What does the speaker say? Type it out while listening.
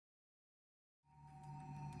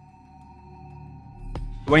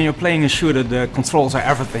When you're playing a shooter, the controls are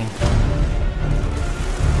everything.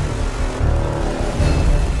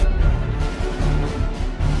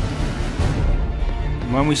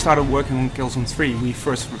 When we started working on Killzone 3, we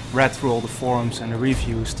first read through all the forums and the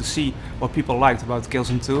reviews to see what people liked about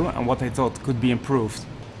Killzone 2 and what they thought could be improved.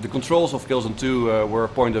 The controls of Killzone 2 were a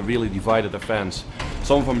point that really divided the fans.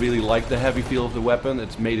 Some of them really liked the heavy feel of the weapon,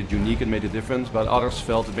 it made it unique and made it different, but others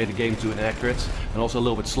felt it made the game too inaccurate and also a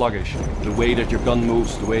little bit sluggish. The way that your gun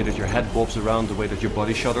moves, the way that your head bobs around, the way that your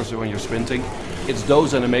body shudders when you're sprinting, it's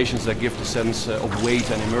those animations that give the sense of weight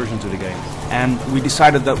and immersion to the game. And we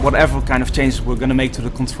decided that whatever kind of changes we're going to make to the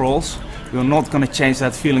controls, we're not going to change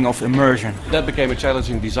that feeling of immersion. That became a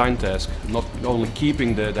challenging design task, not only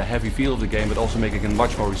keeping the heavy feel of the game, but also making it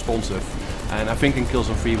much more responsive. And I think in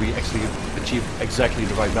Killzone 3 we actually achieved exactly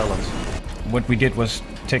the right balance. What we did was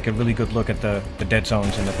take a really good look at the dead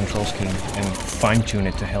zones in the control scheme and fine-tune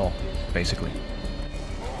it to hell, basically.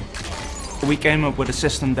 We came up with a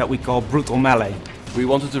system that we call brutal melee. We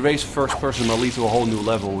wanted to raise first-person melee to a whole new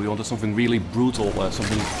level. We wanted something really brutal,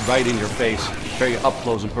 something right in your face, very up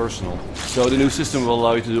close and personal. So the new system will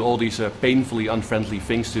allow you to do all these painfully unfriendly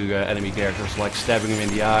things to enemy characters, like stabbing them in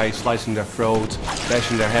the eye, slicing their throat,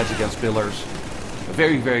 bashing their heads against pillars.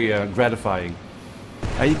 Very, very gratifying.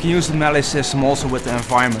 You can use the melee system also with the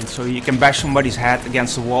environment, so you can bash somebody's head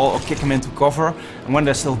against the wall or kick them into cover, and when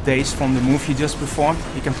they're still dazed from the move you just performed,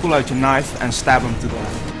 you can pull out your knife and stab them to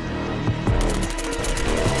death.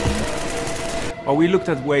 Well, we looked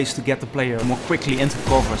at ways to get the player more quickly into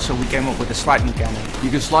cover, so we came up with a slide mechanic. You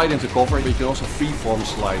can slide into cover, but you can also freeform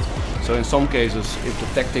slide. So in some cases, if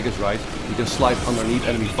the tactic is right, you can slide underneath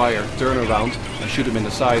enemy fire, turn around and shoot them in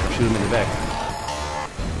the side or shoot them in the back.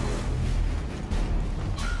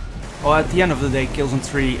 Well, at the end of the day, Killzone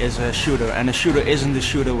 3 is a shooter, and a shooter isn't a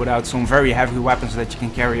shooter without some very heavy weapons that you can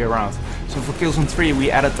carry around. So for Killzone 3 we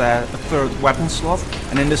added a third weapon slot,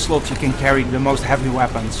 and in this slot you can carry the most heavy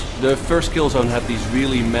weapons. The first Killzone had these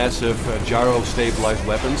really massive gyro-stabilized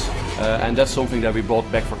weapons, and that's something that we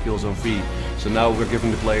brought back for Killzone 3. So now we're giving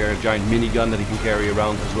the player a giant minigun that he can carry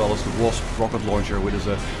around, as well as the Wasp rocket launcher, which is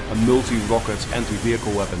a multi-rocket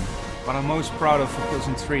anti-vehicle weapon. What I'm most proud of for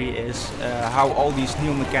Killzone 3 is how all these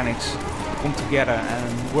new mechanics come together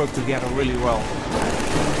and work together really well.